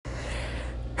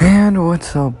And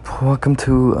what's up? Welcome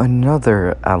to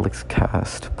another Alex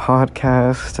Cast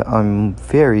podcast. I'm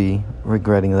very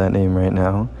regretting that name right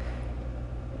now.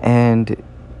 And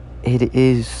it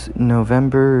is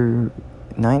November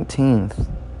 19th,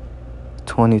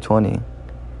 2020.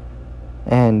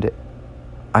 And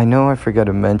I know I forgot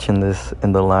to mention this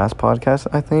in the last podcast,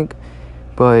 I think,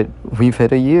 but we've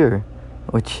hit a year,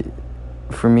 which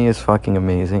for me is fucking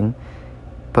amazing.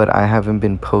 But I haven't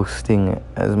been posting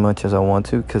as much as I want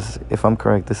to, because if I'm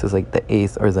correct, this is like the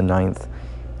 8th or the 9th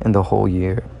in the whole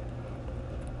year,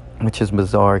 which is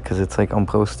bizarre, because it's like I'm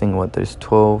posting, there's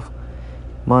 12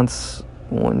 months,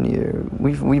 1 year.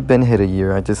 We've been hit a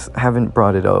year, I just haven't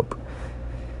brought it up.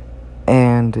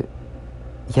 And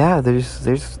yeah,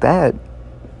 there's that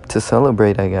to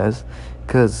celebrate, I guess,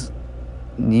 because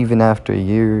even after a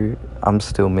year, I'm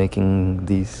still making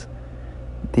these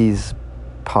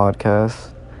podcasts,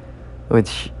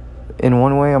 which in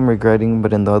one way I'm regretting,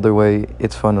 but in the other way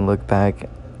it's fun to look back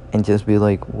and just be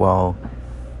like, wow,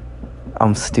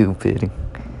 I'm stupid.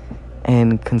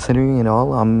 And considering it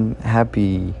all, I'm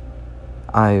happy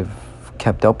I've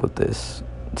kept up with this,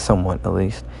 somewhat at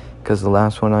least, because the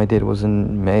last one I did was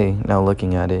in May, now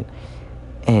looking at it,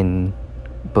 and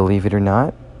believe it or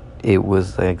not, it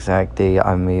was the exact day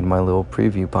I made my little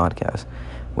preview podcast,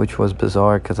 which was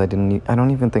bizarre because I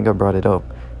don't even think I brought it up.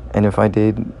 And if I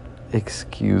did,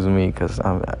 excuse me, because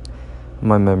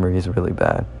my memory is really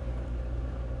bad.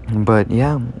 But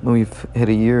yeah, we've hit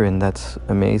a year, and that's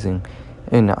amazing.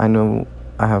 And I know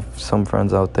I have some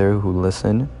friends out there who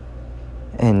listen,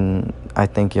 and I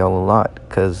thank y'all a lot,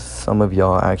 because some of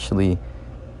y'all actually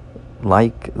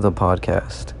like the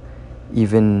podcast.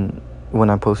 Even when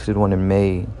I posted one in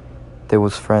May, there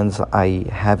was friends I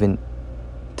haven't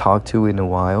talked to in a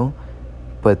while,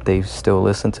 but they still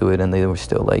listened to it, and they were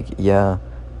still like, yeah,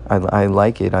 I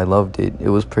like it, I loved it, it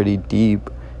was pretty deep,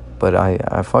 but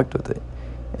I fucked with it.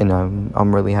 And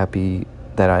I'm really happy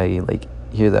that I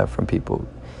hear that from people,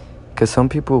 because some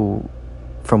people,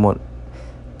 from what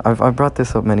I've brought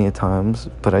this up many a times,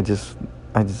 but I just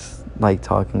like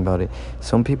talking about it.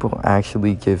 Some people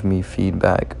actually give me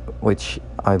feedback, which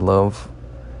I love,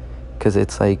 because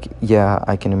it's like, yeah,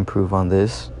 I can improve on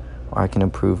this, or I can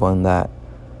improve on that,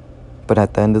 but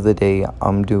at the end of the day,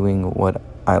 I'm doing what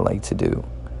I like to do,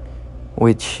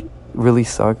 which really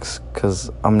sucks, because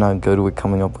I'm not good with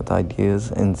coming up with ideas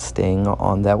and staying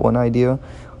on that one idea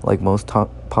like most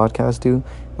podcasts do.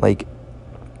 Like,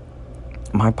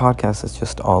 my podcast is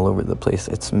just all over the place.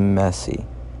 It's messy,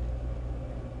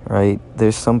 right?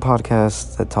 There's some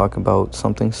podcasts that talk about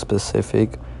something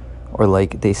specific, or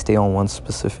they stay on one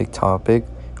specific topic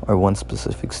or one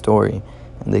specific story,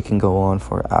 and they can go on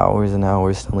for hours and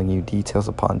hours telling you details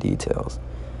upon details.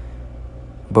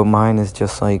 But mine is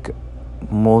just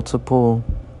multiple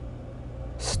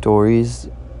stories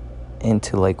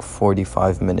into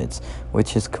 45 minutes,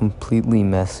 which is completely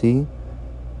messy,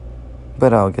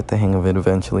 but I'll get the hang of it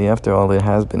eventually. After all, it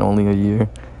has been only a year.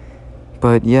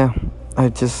 But yeah, I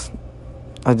just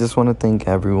want to thank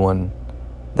everyone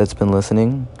that's been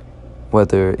listening,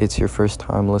 whether it's your first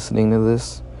time listening to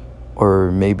this, or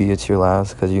maybe it's your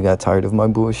last because you got tired of my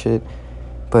bullshit.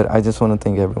 But I just want to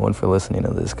thank everyone for listening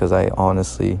to this, because I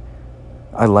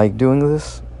like doing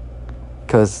this,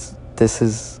 because this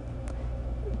is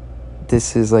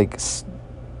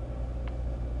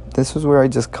where I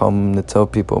just come to tell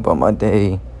people about my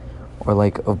day, or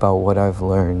about what I've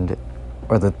learned,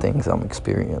 or the things I'm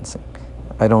experiencing.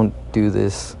 I don't do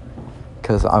this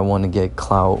because I want to get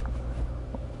clout,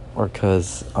 or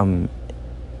because I'm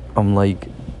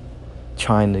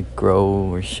trying to grow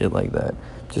or shit like that.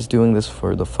 I'm just doing this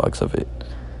for the fucks of it,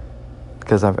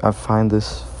 because I find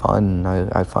this fun.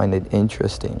 I find it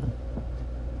interesting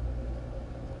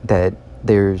that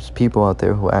there's people out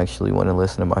there who actually want to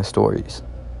listen to my stories,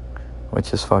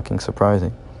 which is fucking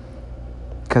surprising,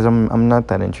 because I'm not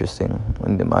that interesting,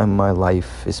 and my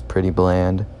life is pretty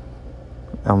bland.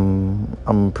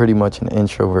 I'm pretty much an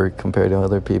introvert compared to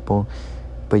other people,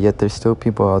 but yet there's still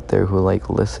people out there who like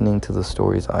listening to the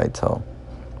stories I tell.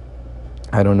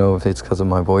 I don't know if it's because of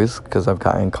my voice, because I've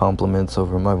gotten compliments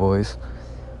over my voice,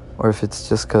 or if it's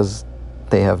just because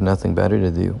they have nothing better to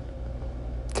do.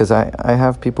 Because I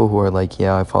have people who are like,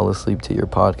 yeah, I fall asleep to your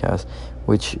podcast,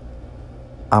 which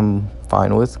I'm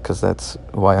fine with, because that's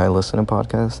why I listen to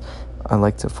podcasts. I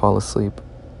like to fall asleep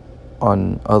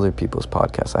on other people's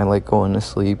podcasts. I like going to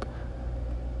sleep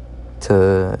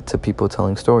to people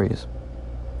telling stories.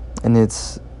 And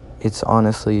it's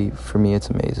honestly, for me, it's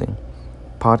amazing.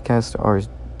 Podcasts are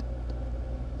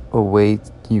a way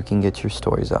you can get your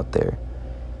stories out there.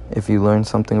 If you learned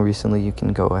something recently, you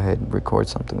can go ahead and record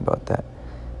something about that.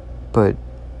 But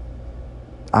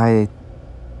I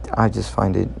I just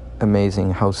find it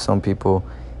amazing how some people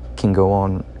can go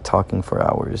on talking for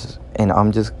hours, and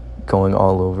I'm just going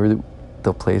all over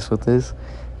the place with this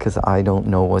because I don't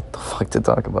know what the fuck to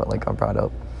talk about, like I brought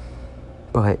up.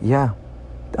 But yeah,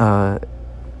 uh,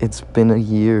 it's been a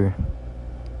year,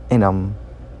 and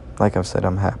like I've said,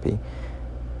 I'm happy.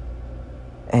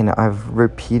 And I've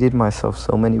repeated myself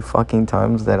so many fucking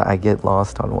times that I get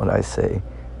lost on what I say.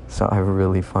 So I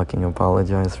really fucking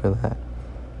apologize for that.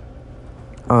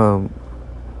 Um,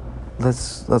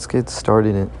 let's get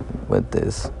started with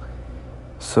this.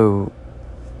 So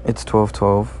it's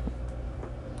 12:12.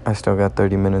 I still got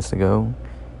 30 minutes to go.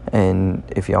 And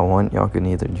if y'all want, y'all can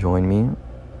either join me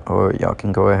or y'all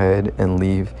can go ahead and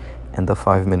leave in the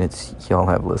 5 minutes y'all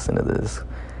have listened to this.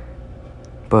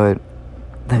 But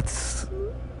let's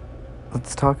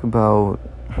talk about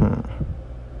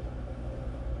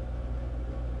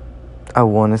I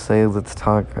want to say let's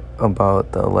talk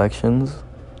about the elections,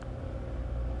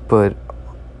 but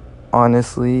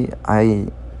honestly, I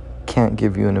can't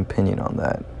give you an opinion on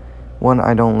that. One,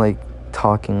 I don't like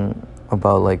talking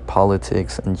about like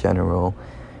politics in general,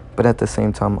 but at the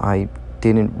same time, I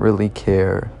didn't really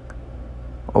care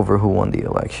over who won the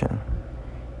election.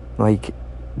 Like,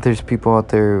 there's people out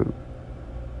there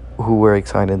who were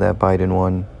excited that Biden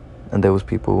won, and there was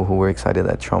people who were excited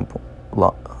that Trump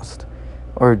lost,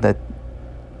 or that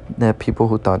people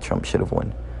who thought Trump should have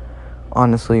won.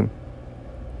 Honestly,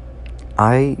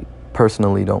 I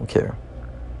personally don't care.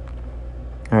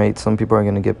 Alright, some people are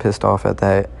gonna get pissed off at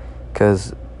that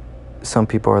because some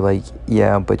people are like,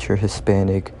 yeah, but you're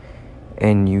Hispanic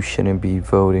and you shouldn't be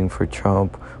voting for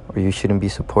Trump, or you shouldn't be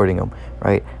supporting him,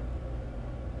 right?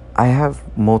 I have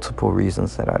multiple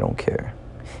reasons that I don't care.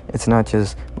 It's not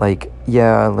just like,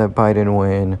 yeah, let Biden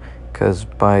win because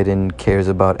Biden cares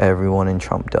about everyone and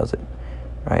Trump doesn't,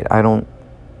 right? I don't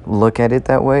look at it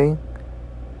that way,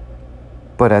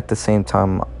 but at the same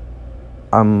time,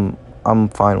 I'm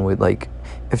fine with, like,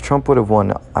 if Trump would have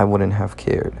won, I wouldn't have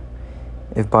cared.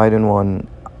 If Biden won,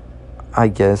 I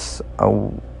guess I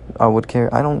would care.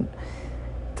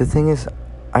 The thing is,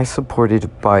 I supported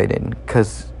Biden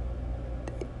because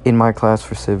in my class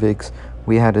for civics,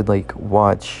 we had to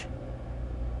watch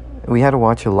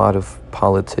a lot of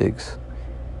politics,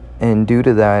 and due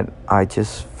to that, I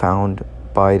just found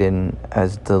Biden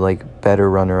as the better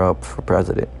runner-up for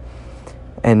president.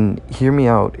 And hear me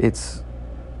out, it's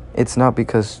not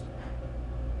because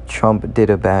Trump did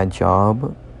a bad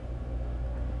job,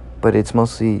 but it's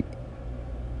mostly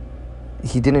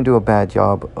he didn't do a bad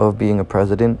job of being a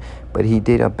president, but he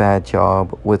did a bad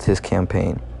job with his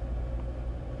campaign.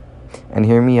 And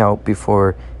hear me out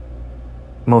before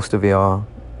most of y'all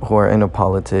who are into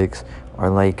politics are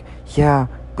like, yeah,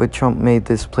 but Trump made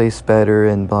this place better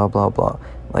and blah, blah, blah.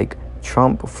 Like,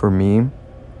 Trump, for me,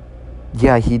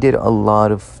 yeah, he did a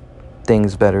lot of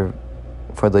things better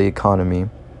for the economy.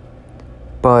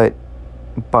 But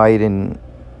Biden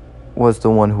was the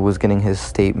one who was getting his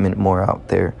statement more out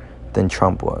there than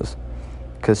Trump was.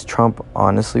 Because Trump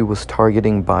honestly was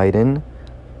targeting Biden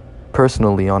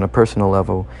personally, on a personal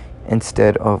level,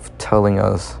 instead of telling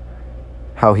us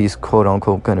how he's quote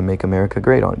unquote gonna make America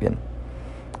great again.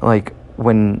 Like,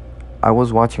 when I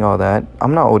was watching all that,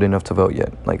 I'm not old enough to vote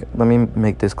yet. Like, let me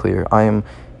make this clear. I am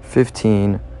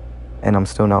 15 and I'm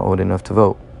still not old enough to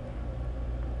vote.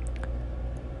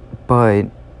 But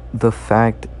the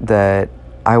fact that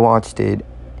I watched it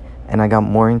and I got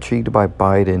more intrigued by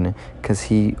Biden because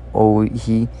he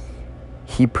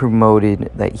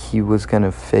promoted that he was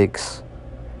gonna fix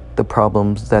the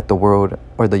problems that the world,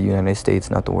 or the United States,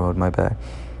 not the world, my bad,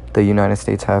 the United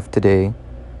States have today,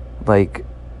 like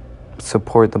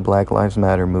support the Black Lives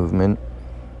Matter movement,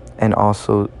 and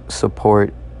also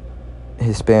support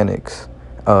Hispanics,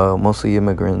 mostly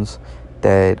immigrants,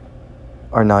 that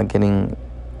are not getting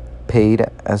paid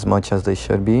as much as they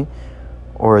should be,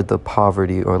 or the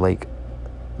poverty, or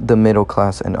the middle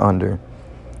class and under,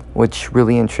 which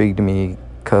really intrigued me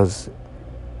because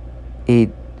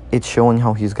it's showing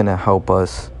how he's gonna help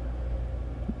us,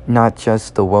 not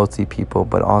just the wealthy people,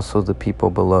 but also the people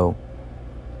below.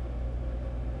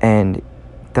 And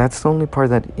that's the only part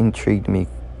that intrigued me,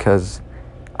 because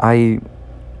I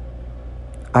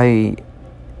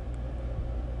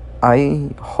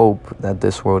hope that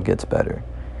this world gets better.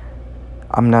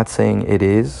 I'm not saying it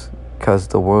is, because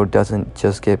the world doesn't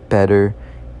just get better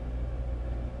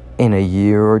in a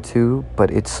year or two, but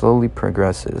it slowly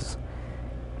progresses.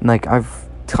 Like, I've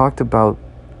talked about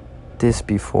this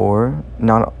before,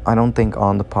 I don't think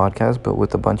on the podcast, but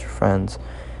with a bunch of friends,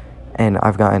 and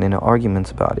I've gotten into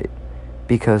arguments about it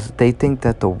because they think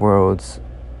that the world's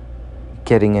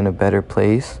getting in a better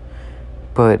place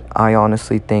But I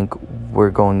honestly think we're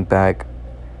going back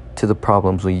to the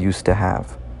problems we used to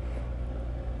have.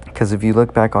 Because if you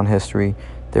look back on history,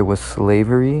 there was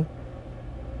slavery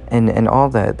and all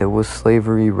that. There was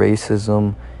slavery,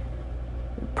 racism,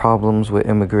 problems with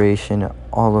immigration,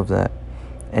 all of that.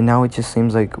 And now it just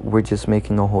seems like we're just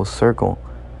making a whole circle,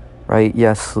 right?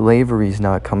 Yes, slavery's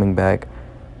not coming back,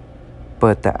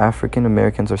 but the African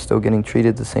Americans are still getting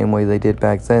treated the same way they did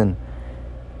back then.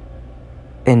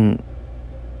 And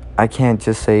I can't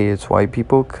just say it's white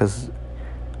people, because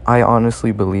I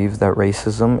honestly believe that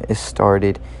racism is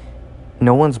started.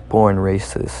 No one's born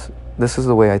racist. This is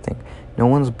the way I think. No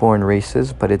one's born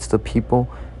racist, but it's the people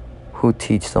who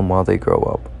teach them while they grow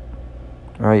up.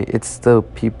 Right? It's the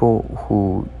people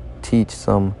who teach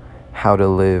them how to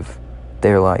live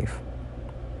their life.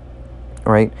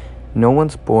 Right? No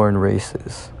one's born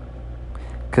racist.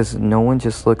 Because no one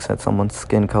just looks at someone's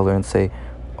skin color and say,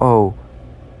 oh,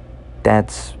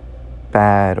 that's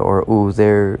bad, or ooh,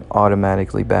 they're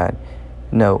automatically bad.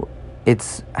 No,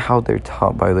 it's how they're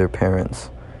taught by their parents.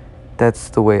 That's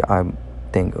the way I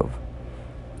think of.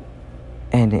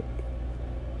 And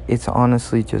it's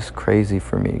honestly just crazy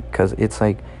for me, because it's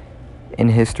like, in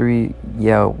history,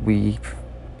 yeah, we've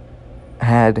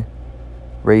had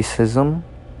racism,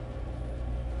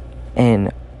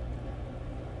 and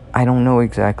I don't know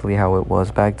exactly how it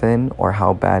was back then or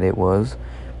how bad it was,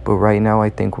 but right now I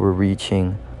think we're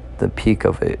reaching the peak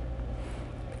of it,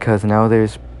 because now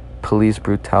there's police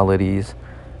brutalities.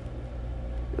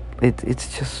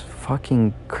 It's just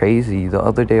fucking crazy. The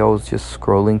other day I was just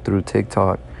scrolling through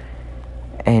TikTok,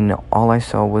 and all I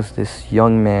saw was this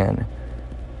young man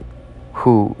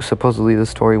who, supposedly the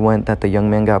story went that the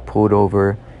young man got pulled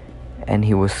over and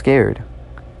he was scared.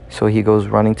 So he goes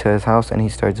running to his house and he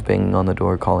starts banging on the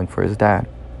door calling for his dad.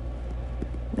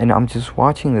 And I'm just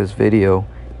watching this video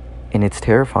and it's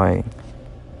terrifying,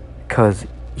 because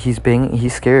he's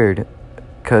scared,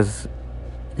 because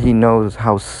he knows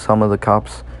how some of the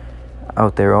cops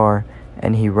out there are,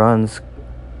 and he runs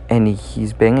and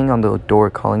he's banging on the door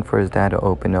calling for his dad to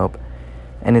open up,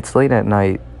 and it's late at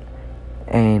night,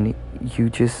 and you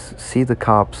just see the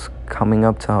cops coming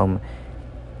up to him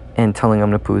and telling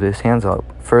him to put his hands up.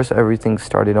 First, everything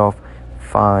started off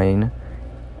fine,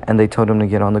 and they told him to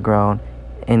get on the ground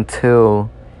until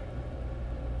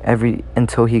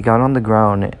he got on the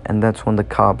ground, and that's when the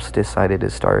cops decided to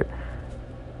start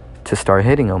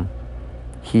hitting him.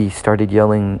 He started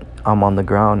yelling, I'm on the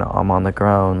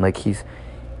ground, like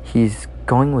he's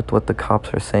going with what the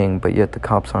cops are saying, but yet the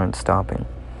cops aren't stopping.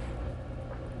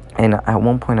 And at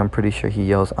one point, I'm pretty sure he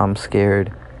yells, I'm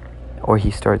scared, or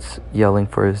he starts yelling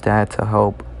for his dad to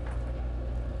help.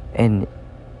 And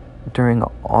during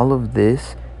all of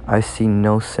this, I see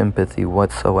no sympathy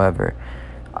whatsoever.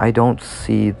 I don't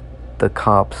see the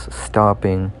cops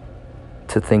stopping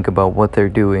to think about what they're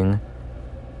doing,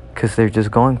 because they're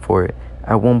just going for it.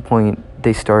 At one point,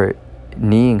 they start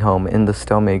kneeing him in the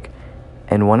stomach,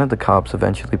 and one of the cops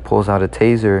eventually pulls out a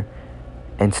taser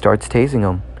and starts tasing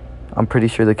him. I'm pretty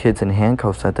sure the kid's in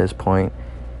handcuffs at this point.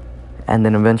 And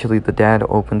then eventually the dad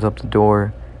opens up the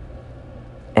door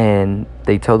and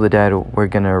they tell the dad, we're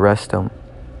gonna arrest him.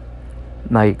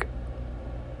 Like,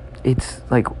 it's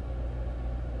like,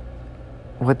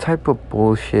 what type of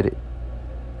bullshit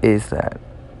is that?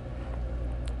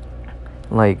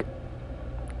 Like,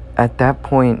 at that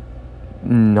point,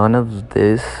 none of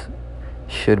this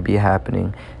should be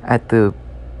happening. At the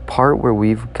part where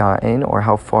we've gotten, or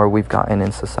how far we've gotten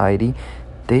in society,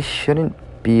 this shouldn't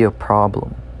be a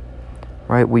problem,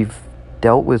 right? We've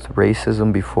dealt with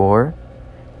racism before,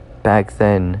 back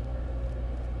then,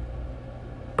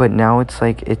 but now it's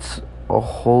like it's a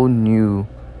whole new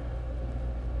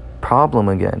problem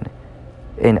again.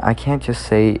 And I can't just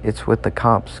say it's with the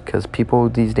cops, because people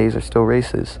these days are still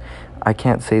racist. I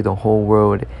can't say the whole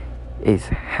world is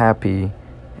happy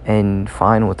and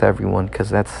fine with everyone, because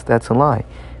that's a lie.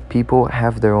 People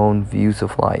have their own views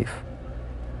of life,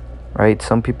 right?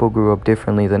 Some people grew up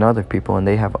differently than other people, and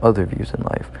they have other views in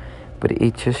life. But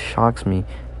it just shocks me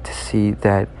to see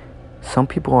that some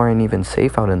people aren't even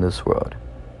safe out in this world.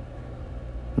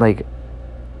 Like,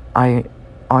 I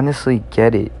honestly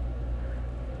get it,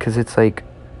 because it's like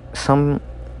some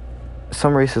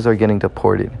races are getting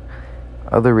deported,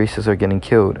 other races are getting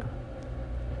killed,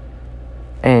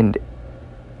 and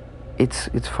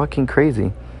it's fucking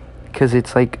crazy, because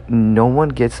it's like no one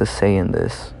gets a say in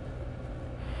this,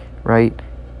 right?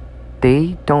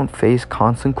 They don't face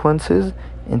consequences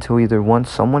until either one,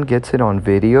 someone gets it on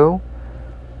video,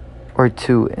 or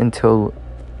two, until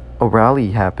a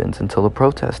rally happens, until a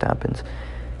protest happens.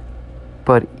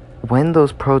 But when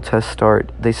those protests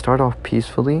start, they start off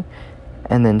peacefully,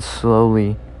 and then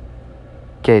slowly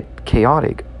get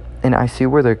chaotic. And I see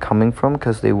where they're coming from,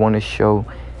 because they want to show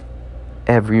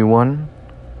everyone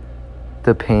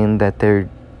the pain that they're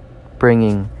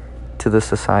bringing to the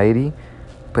society.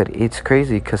 But it's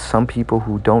crazy, because some people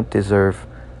who don't deserve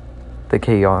the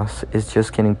chaos is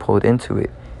just getting pulled into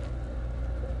it.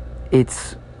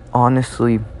 It's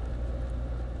honestly,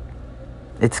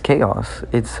 it's chaos.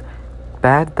 It's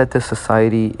bad that the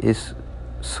society is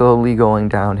slowly going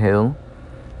downhill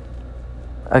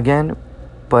again,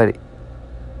 but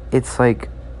it's like,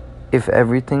 if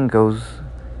everything goes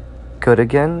good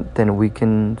again, then we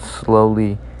can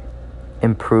slowly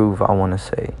improve, I want to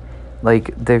say.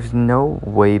 Like, there's no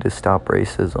way to stop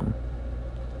racism.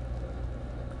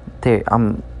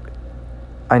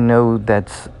 I know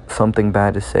that's something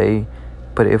bad to say,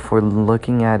 but if we're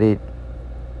looking at it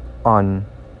on,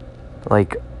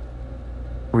 like,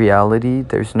 reality,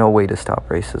 there's no way to stop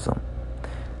racism,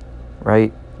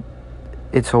 right?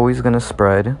 It's always going to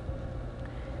spread,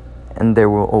 and there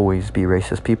will always be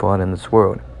racist people out in this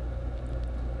world.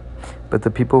 But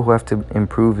the people who have to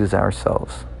improve is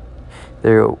ourselves.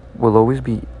 There will always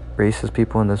be racist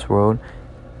people in this world,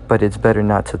 but it's better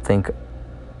not to think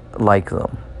like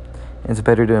them. It's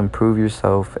better to improve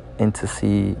yourself and to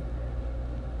see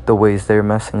the ways they're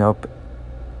messing up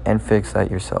and fix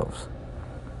that yourselves.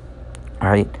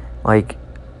 Right? Like,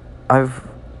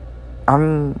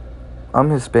 I'm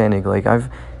Hispanic. Like,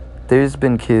 there's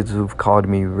been kids who've called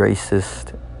me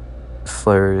racist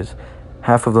slurs.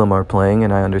 Half of them are playing,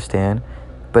 and I understand,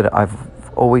 but I've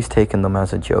always taken them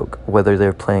as a joke, whether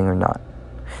they're playing or not.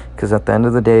 Because at the end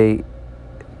of the day,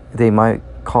 they might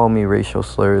call me racial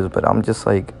slurs, but I'm just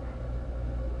like,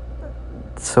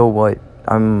 so what?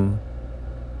 I'm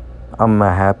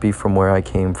happy from where I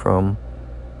came from,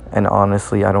 and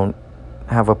honestly, I don't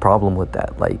have a problem with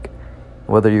that. Like,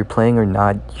 whether you're playing or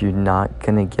not, you're not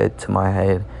gonna get to my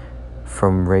head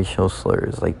from racial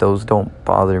slurs. Like, those don't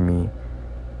bother me,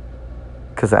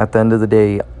 because at the end of the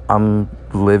day, I'm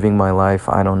living my life.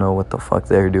 I don't know what the fuck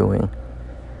they're doing,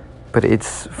 but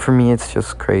for me, it's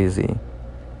just crazy.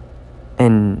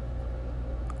 And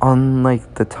on,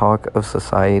 like, the talk of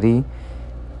society,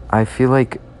 I feel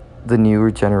like the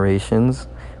newer generations,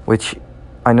 which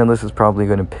I know this is probably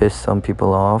going to piss some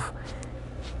people off,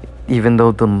 even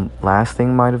though the last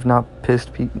thing might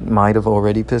have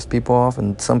already pissed people off,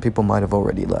 and some people might have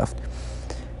already left.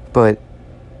 But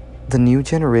the new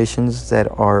generations that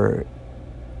are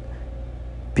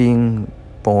being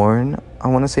born, I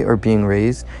want to say, or being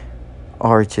raised,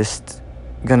 are just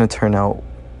gonna turn out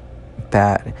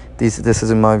bad. This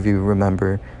is in my view.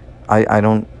 Remember, I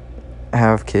don't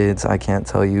have kids. I can't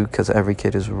tell you, because every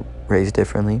kid is raised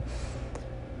differently.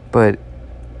 But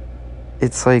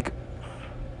it's like,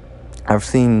 I've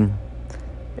seen,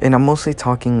 and I'm mostly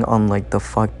talking on, like, the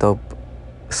fucked up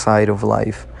side of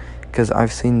life, because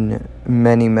I've seen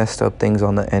many messed up things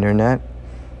on the internet.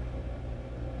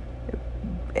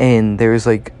 And there's,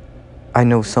 like, I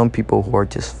know some people who are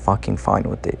just fucking fine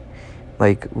with it.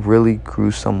 Like, really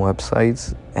gruesome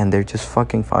websites, and they're just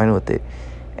fucking fine with it.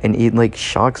 And it, like,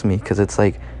 shocks me, because it's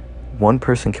like, one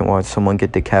person can watch someone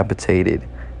get decapitated.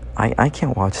 I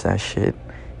can't watch that shit.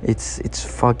 It's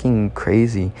fucking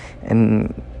crazy.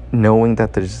 And knowing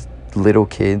that there's little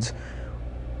kids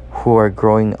who are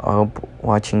growing up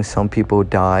watching some people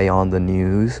die on the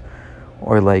news,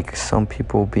 or, like, some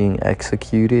people being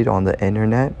executed on the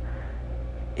internet,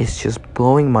 it's just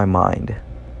blowing my mind.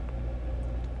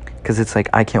 Because it's like,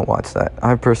 I can't watch that.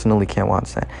 I personally can't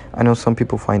watch that. I know some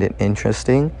people find it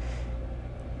interesting,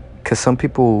 because some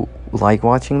people like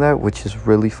watching that, which is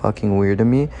really fucking weird to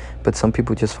me. But some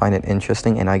people just find it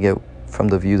interesting, and I get from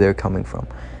the view they're coming from.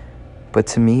 But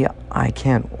to me, I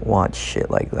can't watch shit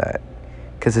like that.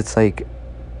 Because it's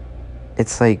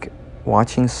like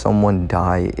watching someone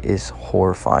die is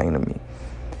horrifying to me.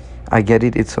 I get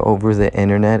it, it's over the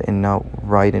internet and not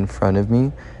right in front of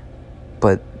me,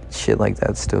 but shit like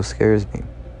that still scares me.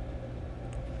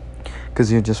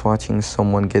 Because you're just watching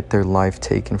someone get their life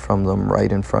taken from them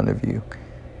right in front of you.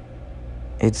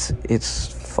 It's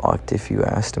fucked, if you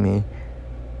asked me.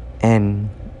 And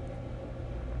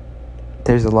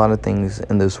there's a lot of things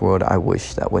in this world I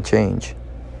wish that would change.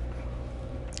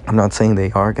 I'm not saying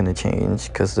they are going to change,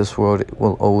 because this world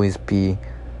will always be,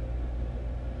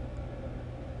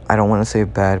 I don't want to say a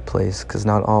bad place, because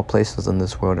not all places in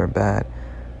this world are bad,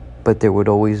 but there's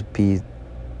always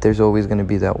going to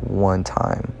be that one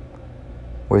time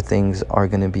where things are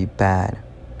going to be bad.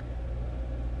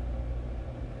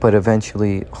 But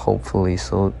eventually, hopefully,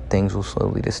 so things will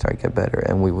slowly just start to get better,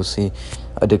 and we will see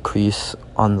a decrease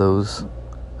on those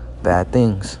bad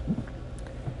things.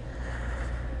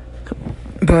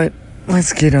 But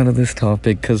let's get out of this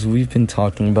topic because we've been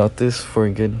talking about this for a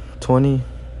good 15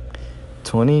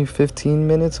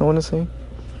 minutes, I want to say.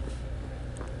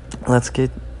 Let's get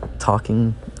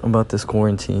talking about this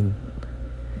quarantine.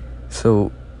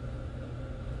 So,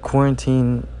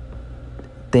 quarantine,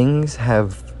 things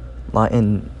have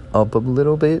lightened up a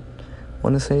little bit, I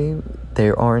want to say. They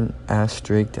aren't as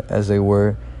strict as they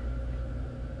were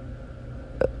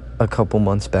a couple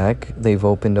months back. They've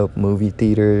opened up movie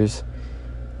theaters,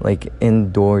 like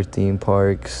indoor theme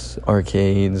parks,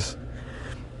 arcades.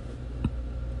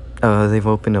 They've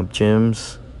opened up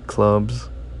gyms, clubs,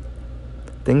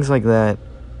 things like that.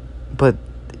 But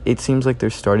it seems like they're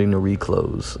starting to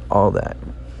reclose all that.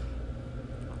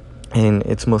 And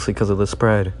it's mostly because of the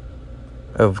spread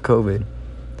of COVID.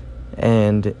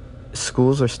 And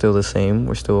schools are still the same.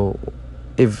 We're still,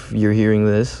 if you're hearing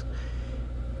this,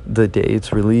 the day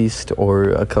it's released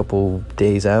or a couple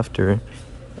days after,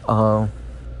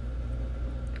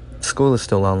 school is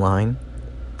still online.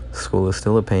 School is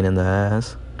still a pain in the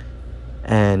ass.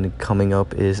 And coming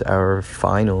up is our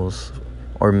finals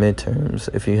or midterms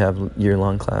if you have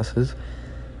year-long classes.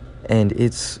 And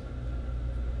it's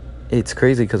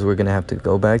crazy because we're going to have to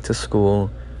go back to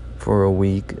school for a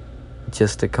week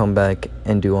just to come back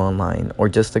and do online, or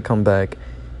just to come back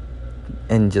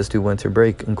and just do winter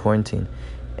break and quarantine.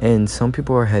 And some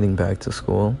people are heading back to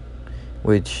school,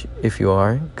 which if you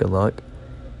are, good luck.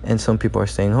 And some people are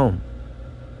staying home,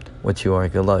 which you are,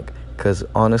 good luck. Because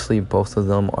honestly, both of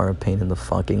them are a pain in the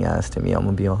fucking ass to me, I'm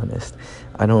gonna be honest.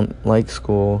 I don't like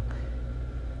school,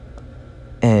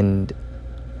 and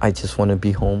I just want to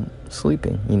be home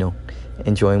sleeping,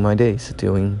 enjoying my days,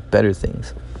 doing better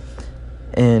things.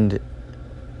 And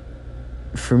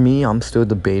for me, I'm still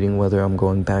debating whether I'm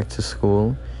going back to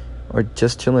school or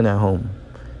just chilling at home.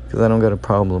 Because I don't got a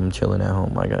problem chilling at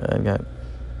home. I got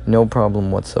no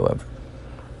problem whatsoever.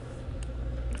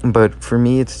 But for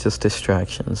me, it's just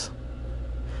distractions.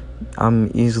 I'm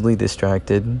easily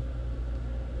distracted,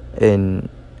 and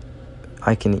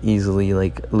I can easily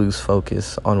lose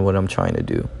focus on what I'm trying to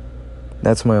do.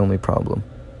 That's my only problem.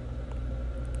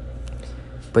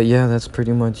 But yeah, that's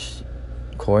pretty much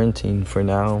quarantine for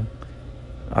now.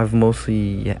 I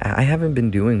haven't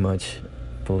been doing much,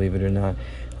 believe it or not.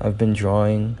 I've been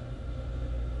drawing.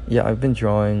 I've been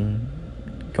trying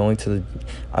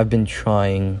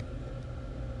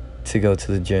to go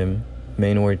to the gym.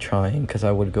 Main word trying, because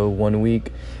I would go 1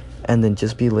 week and then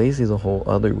just be lazy the whole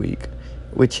other week,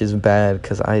 which is bad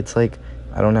because it's like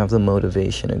I don't have the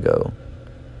motivation to go.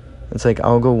 It's like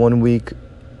I'll go 1 week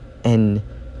and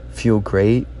feel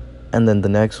great, and then the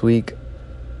next week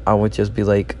I would just be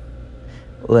like,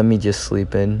 let me just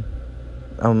sleep in.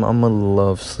 I'm gonna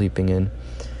love sleeping in.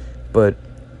 But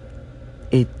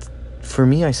for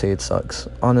me, I say it sucks.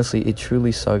 Honestly, it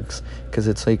truly sucks, because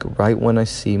it's like right when I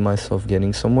see myself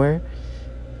getting somewhere,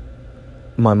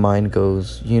 my mind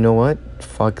goes, you know what?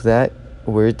 Fuck that.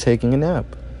 We're taking a nap.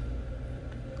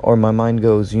 Or my mind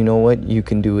goes, you know what? You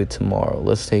can do it tomorrow.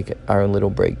 Let's take our little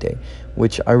break day.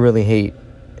 Which I really hate,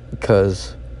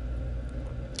 because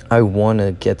I want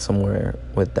to get somewhere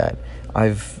with that.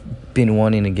 I've been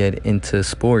wanting to get into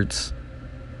sports,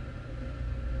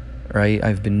 right?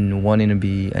 I've been wanting to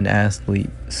be an athlete,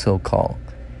 so-called.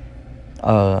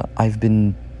 I've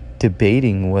been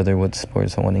debating what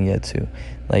sports I want to get to.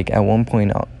 At one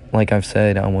point, like I've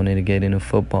said, I wanted to get into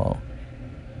football.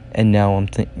 And now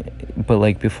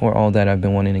but before all that, I've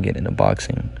been wanting to get into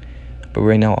boxing. But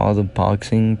right now, all the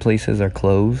boxing places are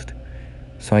closed.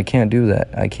 So I can't do that.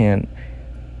 I can't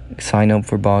sign up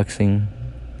for boxing.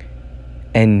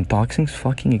 And boxing's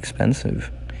fucking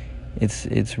expensive.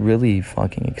 It's really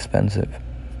fucking expensive.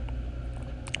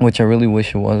 Which I really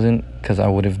wish it wasn't, because I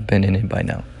would have been in it by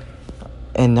now.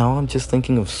 And now I'm just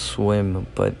thinking of swim,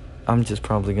 but I'm just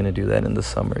probably going to do that in the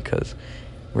summer, because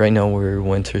right now we're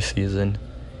winter season.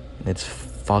 And it's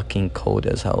fucking cold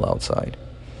as hell outside.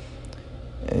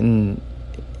 And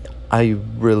I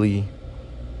really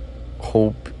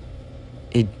hope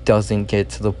it doesn't get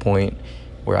to the point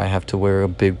where I have to wear a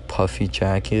big puffy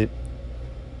jacket.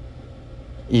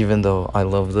 Even though I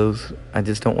love those, I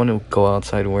just don't want to go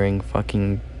outside wearing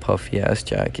fucking puffy ass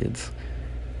jackets.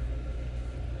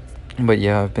 But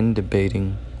yeah, I've been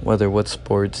debating what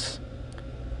sports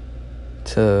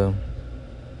to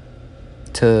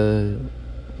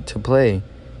play.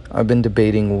 I've been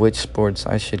debating which sports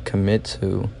I should commit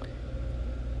to.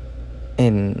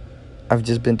 And I've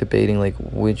just been debating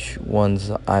which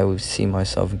ones I would see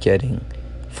myself getting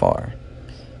far.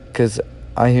 Because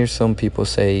I hear some people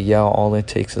say, yeah, all it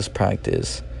takes is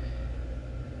practice.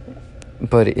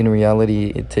 But in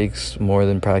reality, it takes more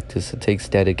than practice. It takes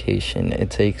dedication. It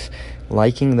takes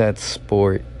liking that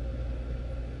sport.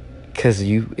 Because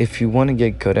if you want to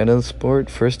get good at a sport,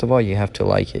 first of all, you have to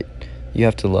like it. You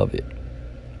have to love it.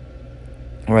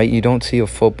 Right? You don't see a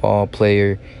football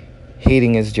player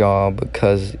hating his job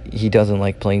because he doesn't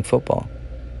like playing football.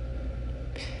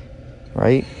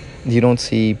 Right? You don't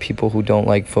see people who don't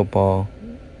like football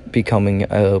becoming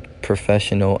a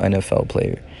professional NFL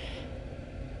player.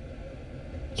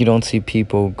 You don't see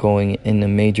people going in a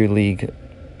Major League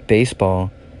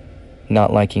Baseball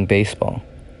not liking baseball.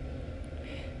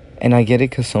 And I get it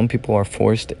because some people are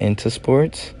forced into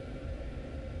sports,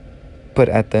 but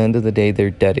at the end of the day,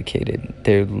 they're dedicated.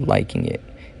 They're liking it.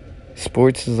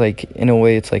 Sports is like, in a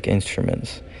way, it's like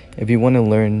instruments. If you want to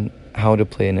learn how to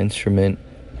play an instrument,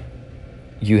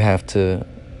 you have to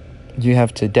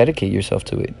dedicate yourself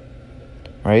to it,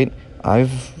 right?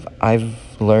 I've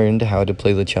learned how to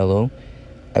play the cello.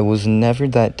 I was never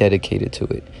that dedicated to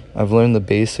it. I've learned the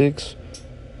basics,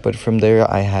 but from there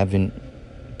I haven't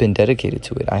been dedicated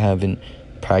to it. I haven't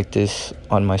practiced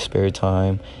on my spare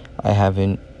time. I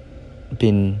haven't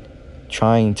been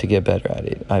trying to get better at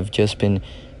it. I've just been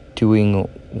doing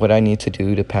what I need to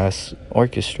do to pass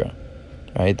orchestra,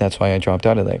 right? That's why I dropped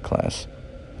out of that class,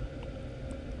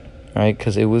 right?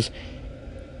 Because it was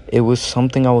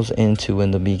something I was into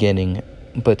in the beginning,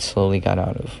 but slowly got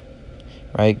out of,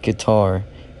 right? Guitar.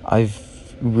 I've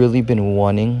really been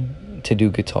wanting to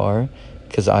do guitar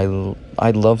because I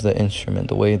love the instrument,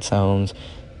 the way it sounds,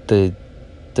 the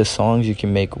songs you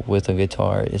can make with a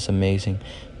guitar is amazing,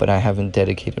 but I haven't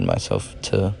dedicated myself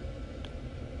to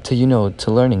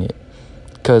learning it,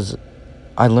 because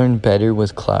I learn better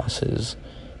with classes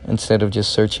instead of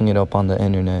just searching it up on the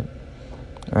internet,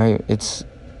 right? It's,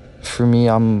 for me,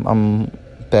 I'm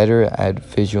better at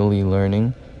visually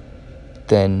learning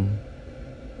than,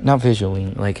 not visually,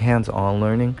 like hands-on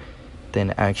learning,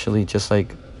 than actually just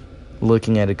like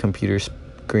looking at a computer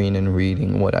screen and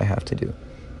reading what I have to do.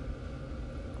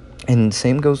 And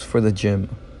same goes for the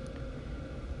gym,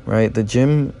 right? The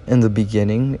gym in the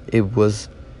beginning, it was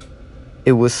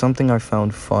something I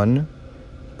found fun,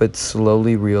 but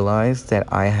slowly realized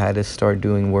that I had to start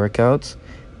doing workouts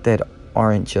that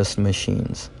aren't just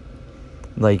machines.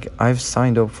 Like, I've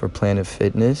signed up for Planet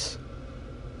Fitness,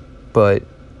 but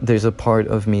there's a part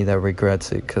of me that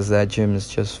regrets it because that gym is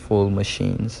just full of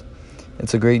machines.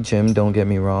 It's a great gym, don't get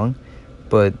me wrong,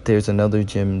 but there's another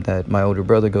gym that my older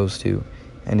brother goes to,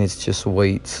 and it's just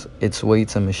weights. It's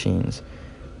weights and machines.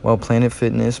 While Planet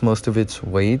Fitness, most of its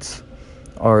weights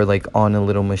are like on a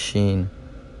little machine,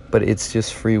 but it's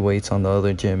just free weights on the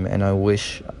other gym, and I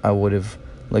wish I would have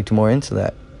looked more into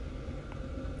that,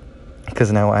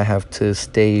 because now I have to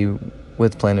stay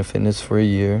with Planet Fitness for a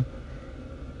year,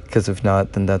 because if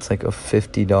not, then that's like a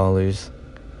 $50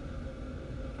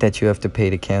 that you have to pay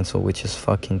to cancel, which is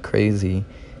fucking crazy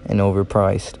and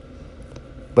overpriced.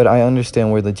 But I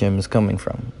understand where the gym is coming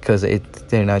from, because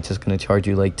they're not just going to charge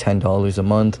you like $10 a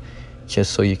month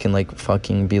just so you can like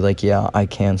fucking be like, yeah, I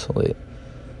cancel it.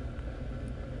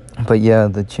 But yeah,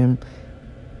 the gym,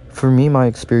 for me, my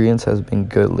experience has been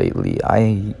good lately.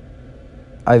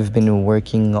 I've been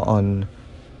working on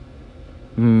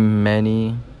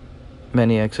many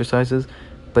exercises,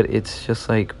 but it's just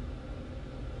like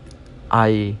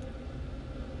I've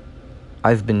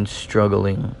been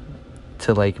struggling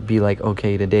to like be like,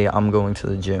 okay, today I'm going to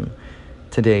the gym.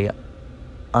 Today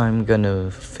I'm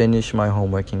gonna finish my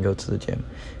homework and go to the gym.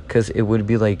 Because it would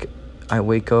be like, I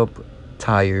wake up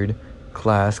tired,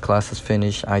 class is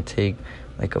finished, I take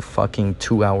like a fucking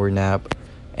 2-hour nap,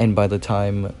 and by the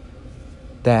time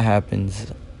that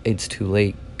happens, it's too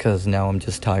late, because now I'm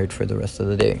just tired for the rest of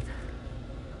the day.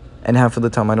 And half of the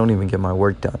time I don't even get my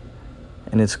work done.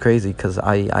 And it's crazy because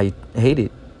I hate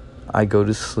it. I go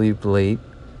to sleep late.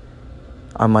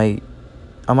 I might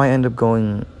end up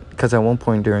going, because at one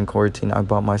point during quarantine, I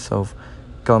bought myself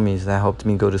gummies that helped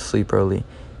me go to sleep early.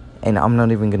 And I'm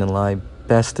not even going to lie,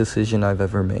 best decision I've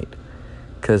ever made.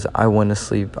 Because I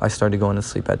started going to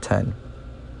sleep at 10.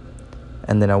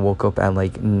 And then I woke up at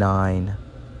like 9,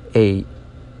 8.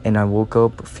 And I woke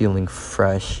up feeling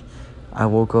fresh. I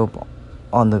woke up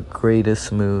on the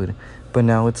greatest mood. But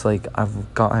now it's like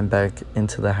I've gotten back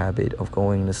into the habit of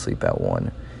going to sleep at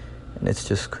 1. And it's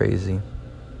just crazy.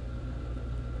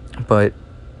 But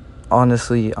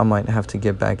honestly, I might have to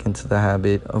get back into the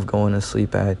habit of going to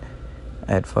sleep at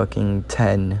fucking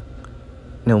 10.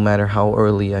 No matter how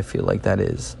early I feel like that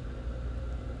is.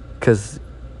 Because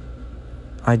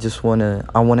I want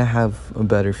to have a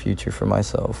better future for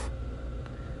myself.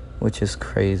 Which is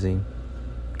crazy.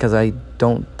 Because I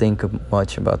don't think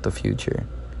much about the future.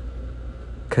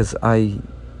 Because I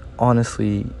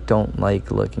honestly don't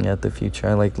like looking at the future.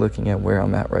 I like looking at where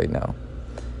I'm at right now.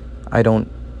 I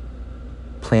don't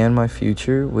plan my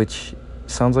future, which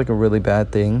sounds like a really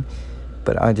bad thing,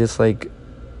 but I just like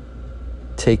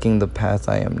taking the path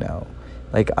I am now.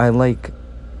 Like I like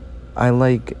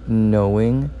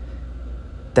knowing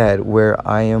that where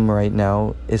I am right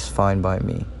now is fine by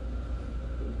me.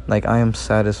 Like I am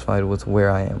satisfied with where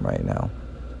I am right now.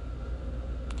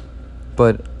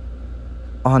 But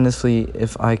honestly,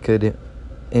 if I could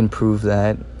improve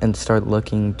that and start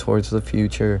looking towards the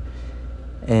future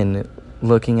and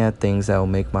looking at things that will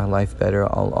make my life better,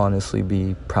 I'll honestly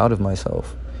be proud of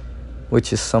myself,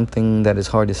 which is something that is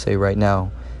hard to say right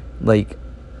now. Like,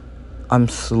 I'm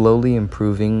slowly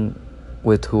improving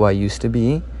with who I used to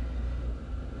be,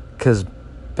 because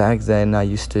back then I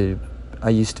used to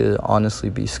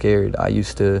honestly be scared. I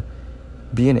used to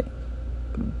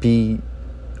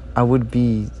I would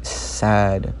be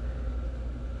sad,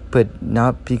 but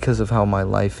not because of how my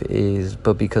life is,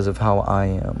 but because of how I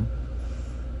am.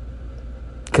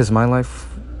 Because my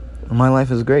life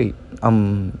is great.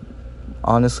 I'm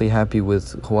honestly happy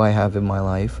with who I have in my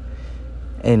life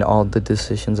and all the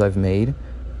decisions I've made.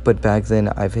 But back then,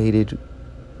 I've hated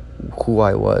who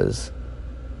I was,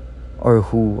 or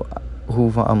who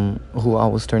I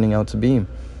was turning out to be,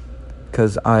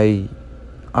 because I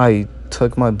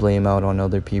took my blame out on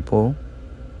other people.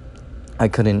 I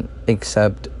couldn't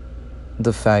accept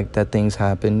the fact that things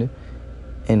happened,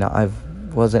 and I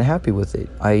wasn't happy with it.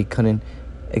 I couldn't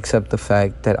accept the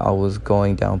fact that I was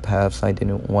going down paths I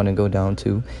didn't want to go down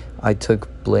to. I took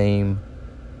blame.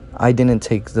 I didn't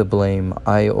take the blame.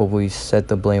 I always set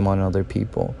the blame on other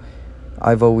people.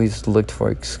 I've always looked for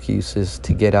excuses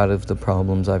to get out of the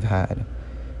problems I've had.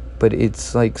 But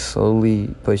it's like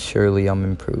slowly but surely I'm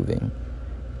improving.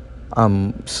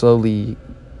 I'm slowly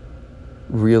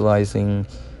realizing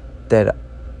that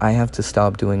I have to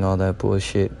stop doing all that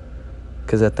bullshit.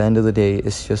 Because at the end of the day,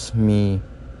 it's just me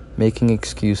making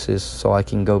excuses so I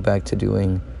can go back to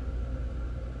doing,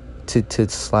 to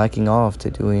slacking off, to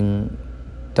doing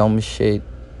dumb shit.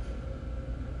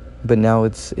 But now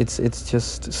it's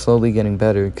just slowly getting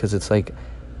better, because it's like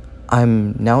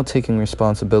I'm now taking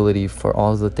responsibility for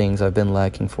all the things I've been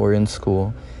lacking for in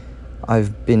school.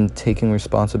 I've been taking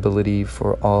responsibility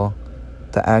for all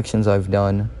the actions I've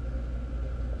done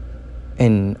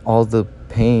and all the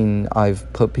pain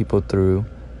I've put people through.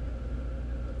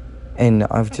 And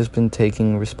I've just been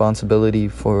taking responsibility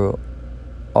for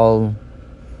all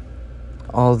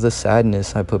the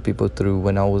sadness I put people through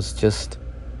when I was just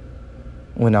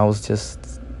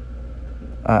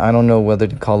I don't know whether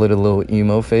to call it a little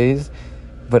emo phase,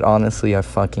 but honestly, I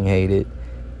fucking hate it.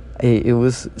 It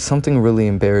was something really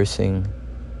embarrassing,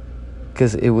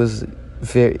 because it was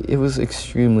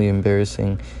extremely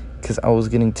embarrassing, because I was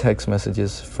getting text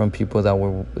messages from people that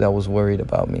was worried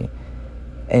about me,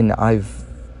 and I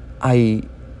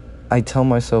tell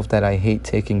myself that I hate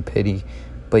taking pity,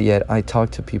 but yet I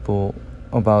talk to people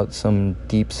about some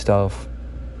deep stuff,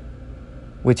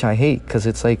 which I hate, because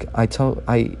it's like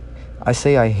I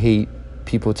say I hate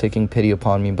people taking pity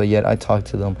upon me, but yet I talk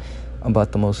to them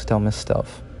about the most dumbest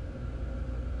stuff.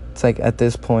 It's like, at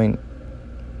this point,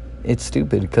 it's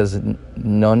stupid, because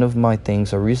none of my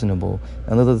things are reasonable.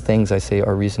 None of the things I say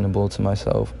are reasonable to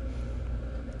myself.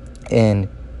 And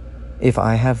if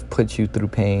I have put you through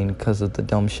pain because of the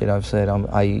dumb shit I've said,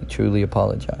 I truly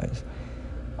apologize.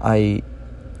 I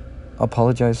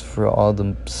apologize for all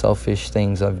the selfish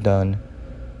things I've done.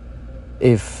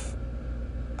 If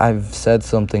I've said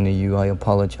something to you, I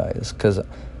apologize, because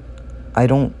I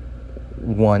don't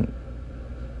want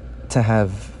to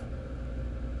have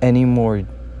any more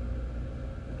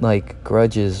like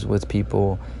grudges with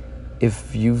people.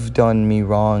 If you've done me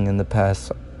wrong in the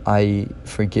past, I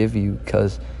forgive you,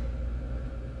 because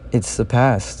it's the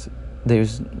past.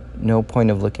 There's no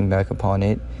point of looking back upon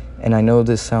it. And I know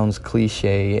this sounds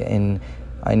cliche, and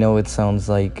I know it sounds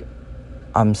like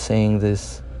I'm saying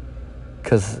this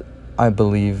because I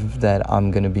believe that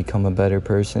I'm going to become a better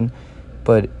person.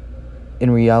 But in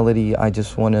reality, I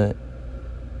just want to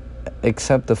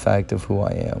accept the fact of who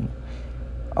I am.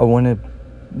 I want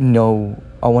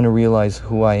to realize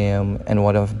who I am and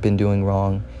what I've been doing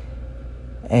wrong.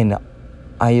 And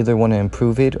I either want to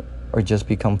improve it or just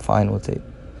become fine with it.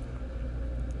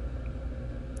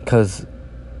 Because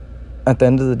at the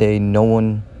end of the day, no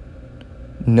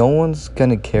one's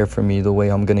gonna care for me the way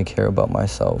I'm gonna care about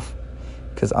myself.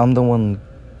 Because I'm the one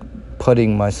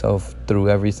putting myself through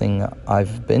everything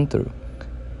I've been through,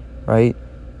 right?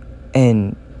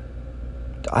 And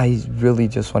I really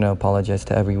just want to apologize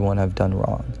to everyone I've done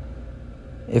wrong.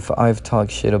 if I've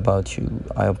talked shit about you,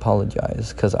 I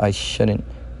apologize, because I shouldn't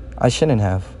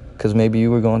have, because maybe you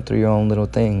were going through your own little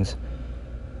things.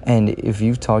 And if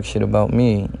you've talked shit about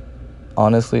me,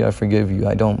 honestly, I forgive you.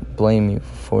 I don't blame you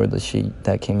for the shit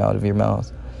that came out of your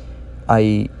mouth.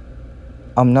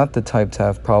 I'm not the type to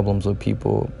have problems with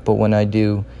people, but when I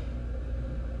do,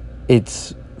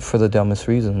 it's for the dumbest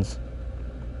reasons.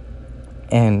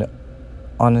 And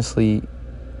honestly,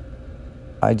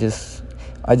 I just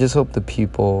hope the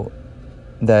people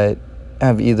that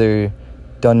have either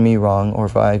done me wrong or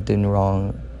if I've done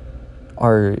wrong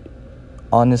are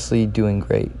honestly doing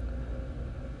great.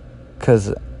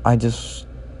 Because I just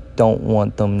don't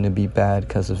want them to be bad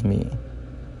because of me.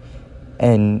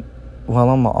 And while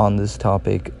I'm on this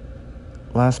topic,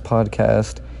 last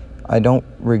podcast, I don't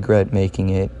regret making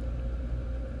it,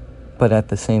 but at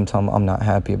the same time, I'm not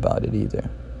happy about it either.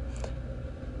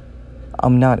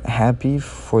 I'm not happy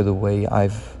for the way I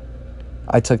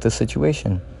took the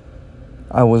situation.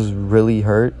 I was really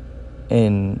hurt,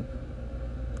 and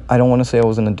I don't want to say I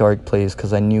was in a dark place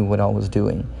because I knew what I was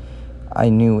doing. I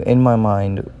knew in my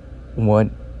mind what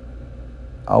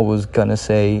I was going to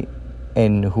say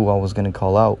and who I was going to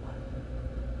call out.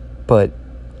 But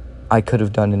I could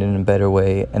have done it in a better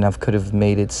way, and I could have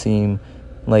made it seem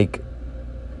like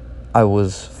I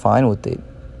was fine with it.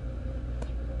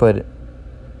 But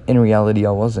in reality,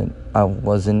 I wasn't. I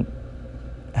wasn't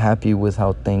happy with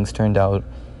how things turned out.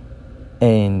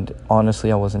 And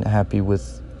honestly, I wasn't happy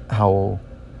with how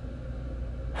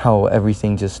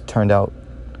everything just turned out.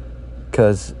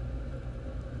 Because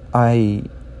I've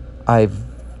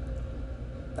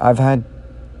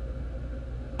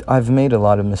made a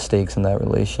lot of mistakes in that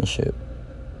relationship.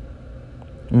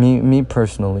 Me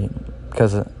personally,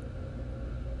 because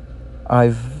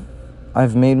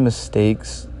I've made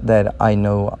mistakes that I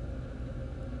know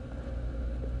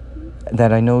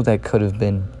that could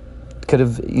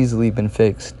have easily been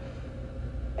fixed.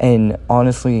 And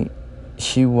honestly,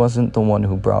 she wasn't the one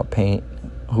who brought pain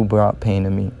to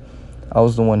me. I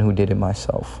was the one who did it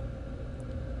myself.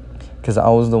 Because I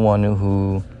was the one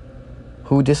who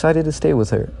decided to stay with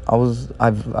her.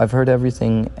 I've heard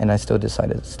everything, and I still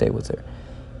decided to stay with her.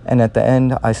 And at the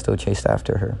end, I still chased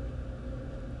after her.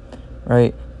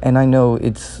 Right? And I know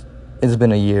it's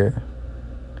been a year,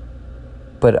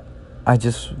 but I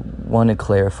just want to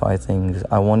clarify things.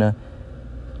 I want to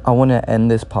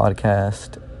end this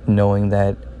podcast knowing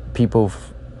that people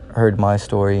heard my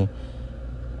story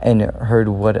and heard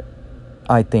what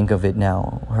I think of it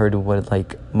now, heard what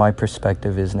my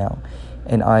perspective is now.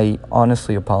 And I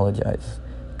honestly apologize,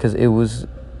 because it was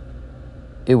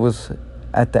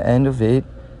at the end of it,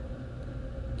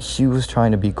 she was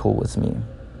trying to be cool with me.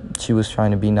 She was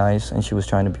trying to be nice, and she was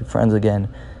trying to be friends again,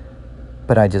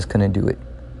 but I just couldn't do it.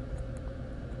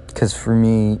 Because for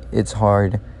me, it's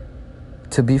hard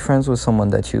to be friends with someone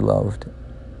that you loved.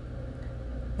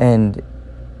 And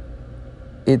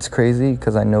it's crazy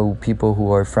because I know people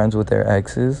who are friends with their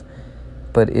exes,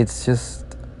 but it's just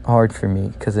hard for me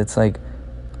because it's like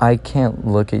I can't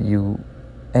look at you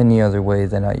any other way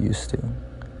than I used to.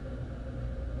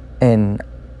 And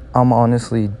I'm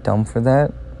honestly dumb for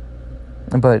that,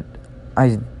 but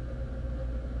I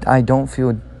don't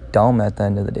feel dumb at the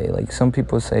end of the day. Like, some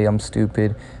people say I'm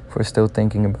stupid for still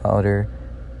thinking about her,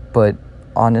 but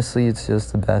honestly, it's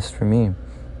just the best for me.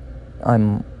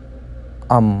 I'm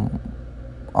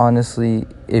honestly,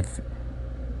 if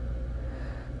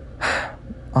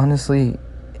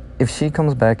she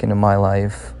comes back into my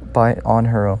life on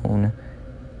her own,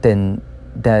 then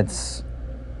that's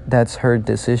her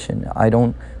decision. I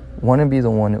don't want to be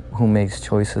the one who makes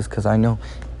choices, because I know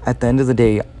at the end of the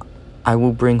day, I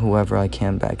will bring whoever I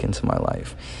can back into my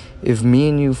life. If me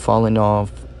and you falling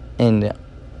off and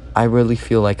I really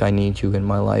feel like I need you in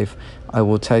my life, I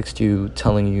will text you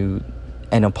telling you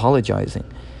and apologizing.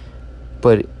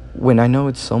 But when I know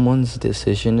it's someone's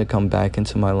decision to come back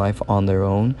into my life on their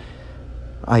own,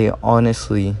 I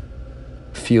honestly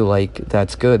feel like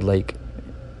that's good. Like,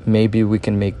 maybe we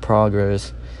can make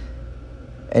progress,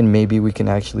 and maybe we can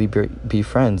actually be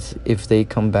friends if they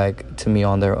come back to me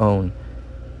on their own.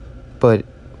 But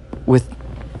with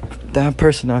that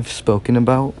person I've spoken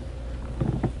about,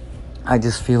 I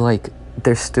just feel like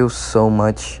there's still so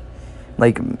much.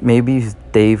 Like, maybe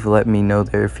they've let me know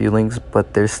their feelings,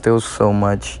 but there's still so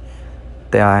much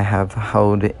that I have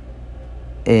held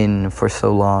in for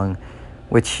so long,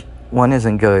 which one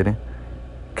isn't good,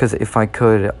 because if I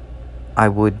could, I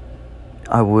would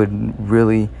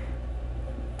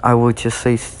just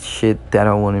say shit that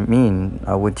I wouldn't mean.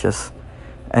 I would just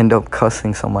end up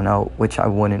cussing someone out, which I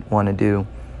wouldn't want to do.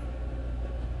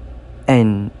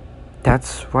 And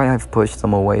That's why I've pushed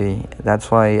them away.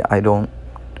 That's why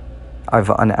I've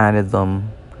unadded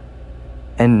them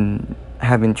and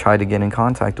haven't tried to get in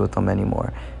contact with them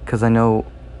anymore. Because I know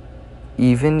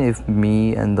even if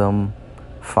me and them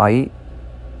fight,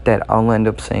 that I'll end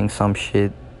up saying some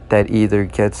shit that either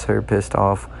gets her pissed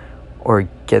off or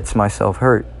gets myself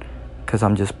hurt. Because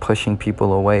I'm just pushing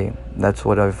people away. That's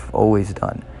what I've always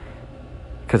done.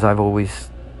 Because I've always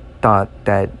thought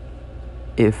that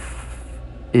if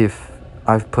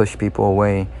I've pushed people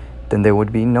away, then there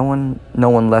would be no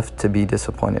one left to be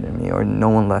disappointed in me, or no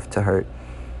one left to hurt.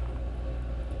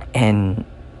 And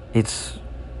it's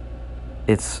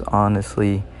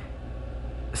honestly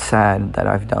sad that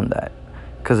I've done that.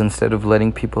 Because instead of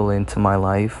letting people into my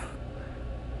life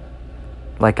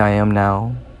like I am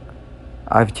now,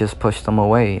 I've just pushed them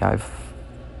away.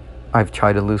 I've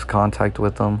tried to lose contact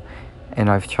with them, and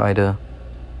I've tried to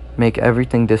make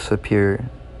everything disappear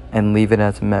and leave it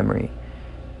as a memory,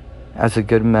 as a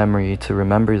good memory to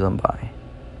remember them by.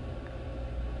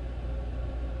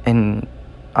 And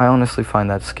I honestly find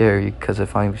that scary, because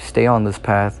if I stay on this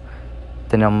path,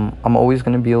 then I'm always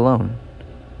going to be alone.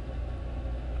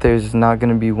 There's not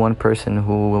going to be one person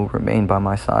who will remain by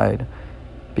my side,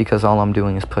 because all I'm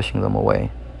doing is pushing them away.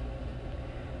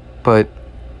 But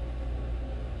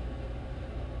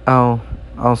I'll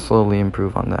slowly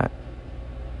improve on that.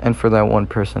 And for that one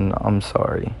person, I'm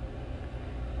sorry.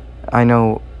 I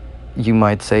know you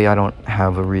might say I don't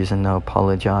have a reason to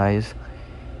apologize,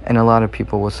 and a lot of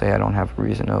people will say I don't have a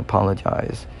reason to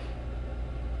apologize.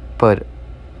 But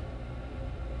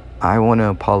I want to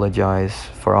apologize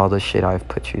for all the shit I've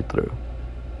put you through.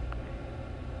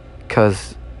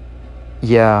 'Cause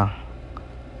yeah,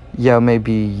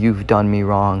 maybe you've done me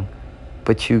wrong,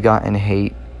 but you gotten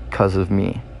hate 'cause of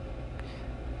me.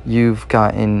 You've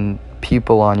gotten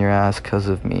people on your ass 'cause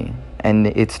of me, and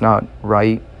it's not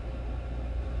right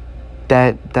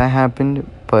that happened,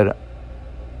 but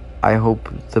I hope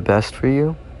the best for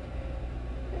you,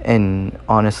 and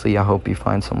honestly, I hope you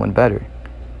find someone better.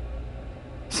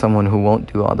 Someone who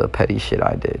won't do all the petty shit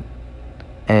I did.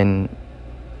 And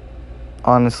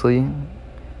honestly,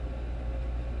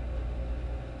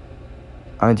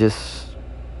 I just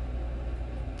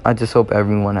hope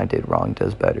everyone I did wrong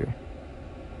does better.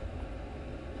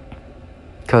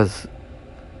 'Cause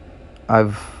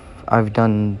I've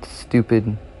done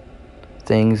stupid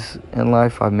things in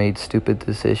life. I've made stupid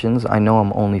decisions. I know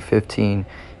I'm only 15,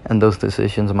 and those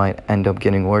decisions might end up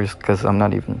getting worse, because I'm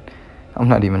not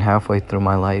even halfway through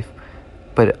my life.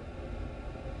 But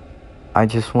I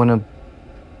just want to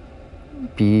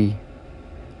be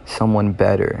someone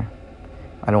better.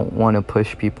 I don't want to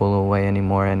push people away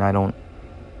anymore, and I don't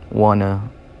want to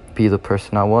be the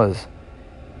person I was.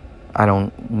 I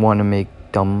don't want to make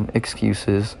dumb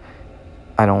excuses.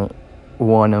 I don't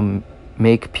want to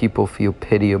make people feel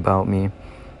pity about me.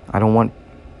 I don't want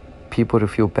people to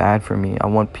feel bad for me. I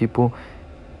want people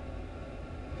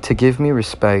to give me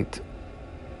respect,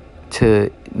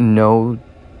 to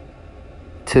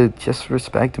just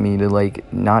respect me, to like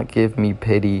not give me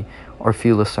pity or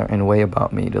feel a certain way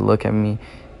about me, to look at me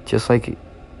just like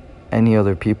any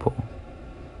other people.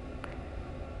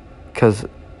 'Cause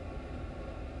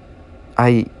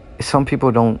some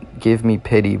people don't give me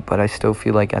pity, but I still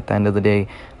feel like at the end of the day,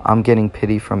 I'm getting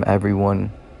pity from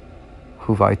everyone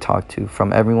who I talk to,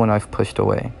 from everyone I've pushed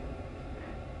away.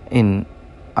 And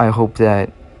I hope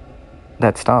that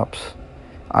stops.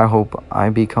 I hope I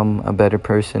become a better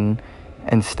person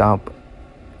and stop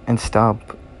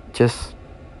just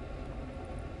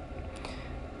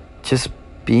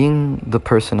being the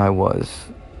person I was.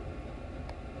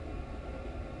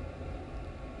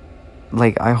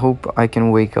 Like, I hope I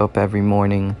can wake up every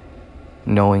morning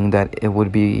knowing that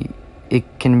it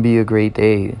can be a great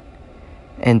day.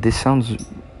 And this sounds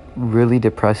really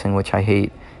depressing, which I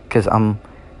hate, because I'm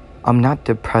not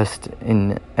depressed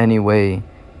in any way,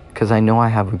 because I know I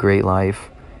have a great life,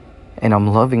 and I'm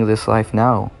loving this life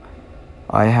now.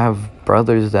 I have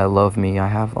brothers that love me. I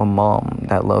have a mom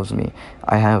that loves me.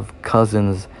 I have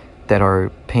cousins that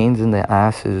are pains in the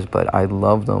asses, but I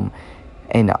love them.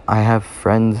 And I have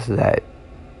friends that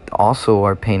also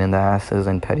are pain in the asses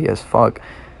and petty as fuck,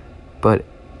 but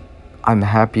I'm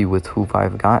happy with who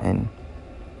I've gotten.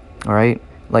 Alright?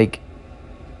 Like,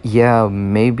 yeah,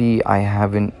 maybe I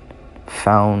haven't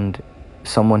found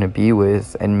someone to be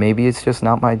with, and maybe it's just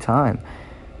not my time,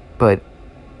 but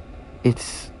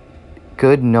it's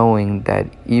good knowing that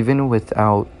even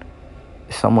without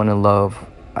someone to love,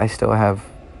 I still have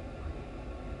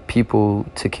people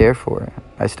to care for.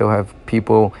 I still have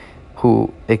people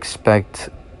who expect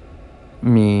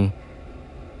me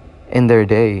in their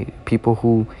day, people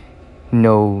who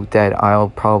know that I'll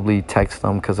probably text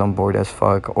them because I'm bored as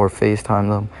fuck, or FaceTime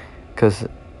them because,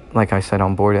 like I said,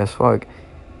 I'm bored as fuck.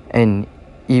 And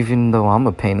even though I'm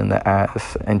a pain in the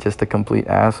ass and just a complete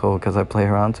asshole because I play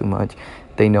around too much,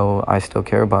 they know I still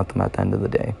care about them at the end of the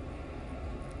day.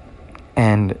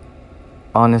 And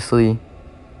honestly,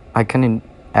 I couldn't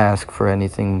ask for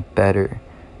anything better.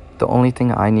 The only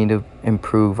thing I need to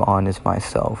improve on is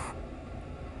myself.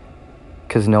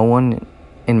 Because no one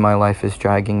in my life is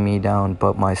dragging me down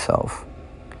but myself.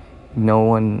 No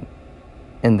one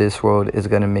in this world is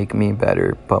going to make me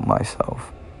better but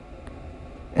myself.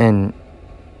 And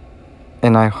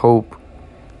I hope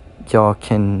y'all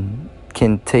can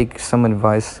take some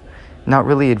advice, not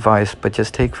really advice, but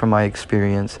just take from my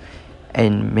experience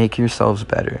and make yourselves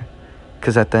better.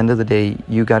 Because at the end of the day,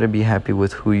 you got to be happy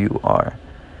with who you are.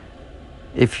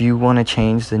 If you want to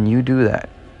change, then you do that.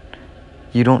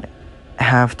 You don't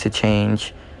have to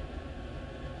change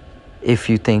if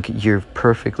you think you're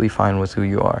perfectly fine with who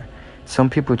you are. Some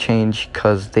people change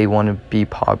because they want to be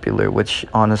popular, which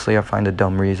honestly I find a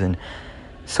dumb reason.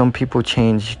 Some people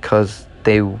change because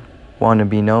they want to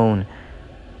be known,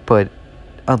 but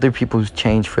other people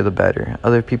change for the better.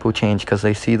 Other people change because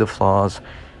they see the flaws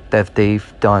that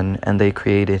they've done and they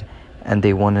created, and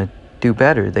they want to do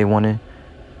better. They want to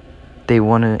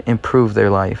improve their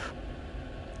life.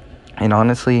 And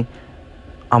honestly,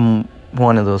 I'm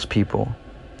one of those people.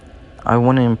 I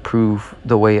want to improve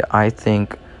the way I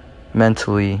think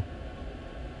mentally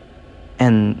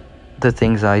and the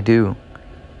things I do,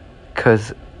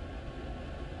 because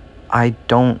I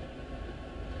don't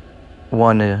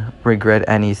want to regret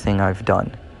anything I've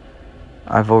done.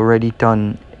 I've already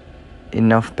done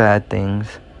enough bad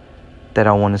things that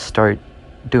I want to start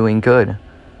doing good.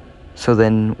 So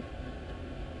then,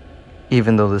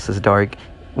 even though this is dark,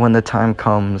 when the time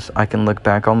comes, I can look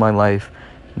back on my life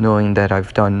knowing that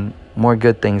I've done more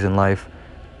good things in life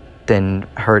than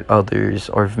hurt others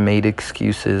or have made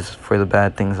excuses for the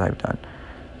bad things I've done.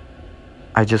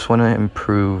 I just want to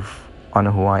improve on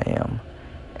who I am.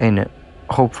 And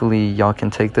hopefully y'all can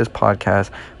take this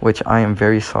podcast, which I am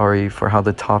very sorry for how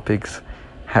the topics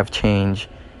have changed,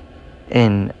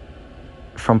 in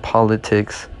from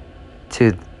politics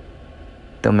to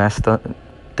the messed up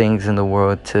things in the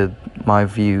world to my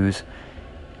views.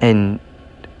 And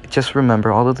just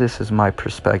remember, all of this is my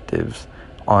perspectives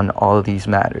on all of these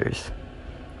matters.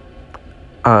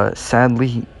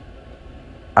 Sadly,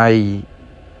 I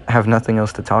have nothing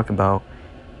else to talk about.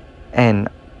 And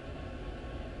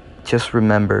just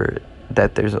remember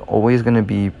that there's always going to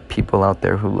be people out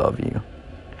there who love you.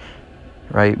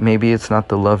 Right? Maybe it's not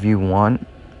the love you want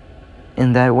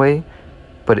in that way,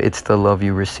 but it's the love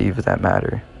you receive that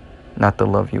matter, not the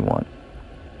love you want.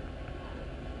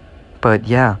 But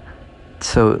yeah,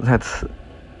 so that's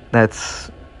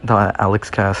the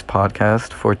AlexCast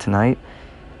podcast for tonight,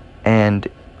 and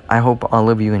I hope all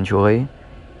of you enjoy.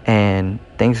 And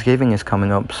Thanksgiving is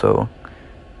coming up, so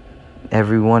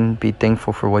everyone be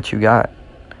thankful for what you got,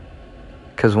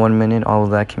 because 1 minute all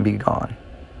of that can be gone.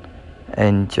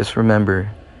 And just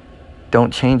remember,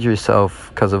 don't change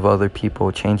yourself because of other people.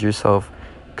 Change yourself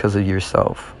because of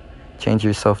yourself. Change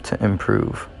yourself to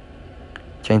improve.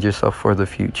 Change yourself for the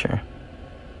future,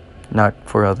 not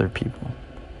for other people.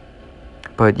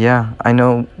 But yeah, I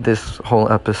know this whole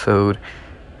episode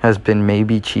has been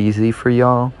maybe cheesy for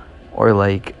y'all, or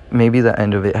like maybe the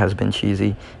end of it has been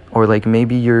cheesy, or like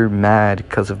maybe you're mad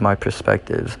because of my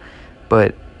perspectives,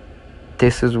 but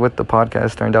this is what the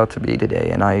podcast turned out to be today,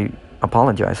 and I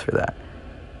apologize for that.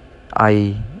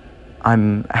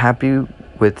 I'm happy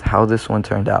with how this one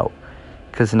turned out,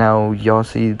 because now y'all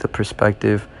see the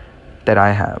perspective that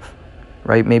I have,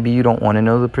 right? Maybe you don't want to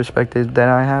know the perspective that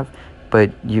I have,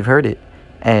 but you've heard it,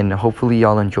 and hopefully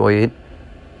y'all enjoy it,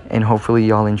 and hopefully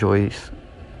y'all enjoy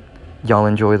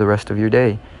the rest of your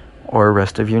day, or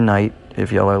rest of your night,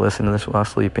 if y'all are listening to this while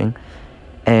sleeping.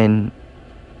 And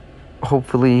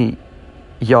hopefully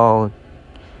y'all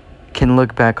can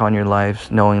look back on your lives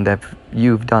knowing that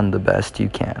you've done the best you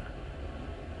can,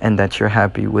 and that you're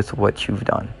happy with what you've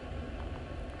done.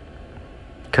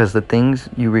 Because the things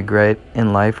you regret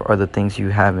in life are the things you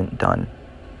haven't done.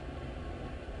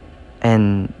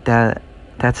 And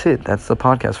that's it. That's the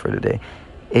podcast for today.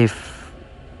 If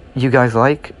you guys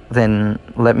like, then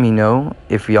let me know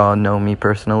if y'all know me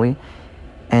personally.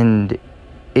 And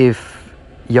if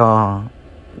y'all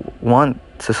want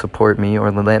to support me,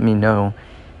 or let me know,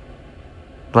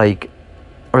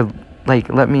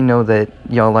 let me know that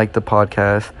y'all like the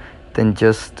podcast, then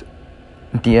just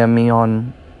DM me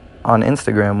on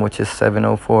Instagram, which is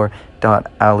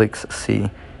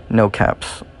 704.alexc, no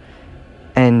caps.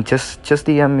 And just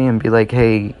DM me and be like,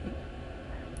 hey,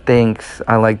 thanks,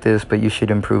 I like this, but you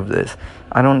should improve this.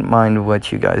 I don't mind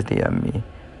what you guys DM me.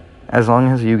 As long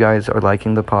as you guys are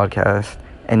liking the podcast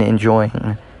and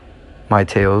enjoying my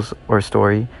tales or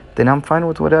story, then I'm fine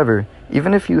with whatever.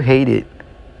 Even if you hate it,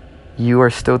 you are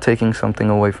still taking something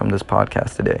away from this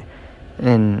podcast today.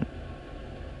 And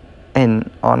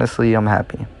honestly, I'm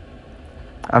happy.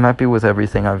 I'm happy with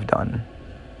everything I've done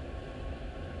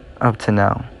up to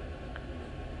now.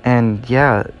 And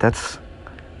yeah,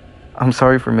 I'm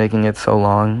sorry for making it so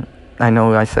long. I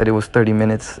know I said it was 30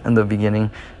 minutes in the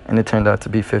beginning, and it turned out to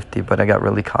be 50, but I got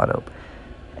really caught up.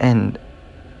 And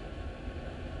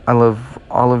I love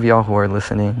all of y'all who are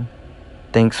listening.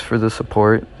 Thanks for the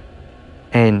support.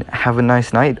 And have a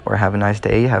nice night, or have a nice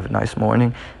day, have a nice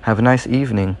morning, have a nice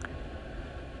evening.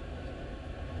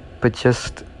 But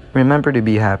just remember to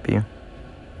be happy.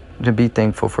 To be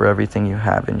thankful for everything you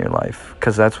have in your life,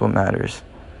 because that's what matters.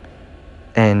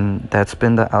 And that's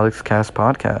been the Alex Cast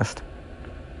podcast.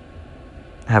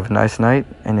 Have a nice night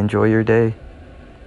and enjoy your day.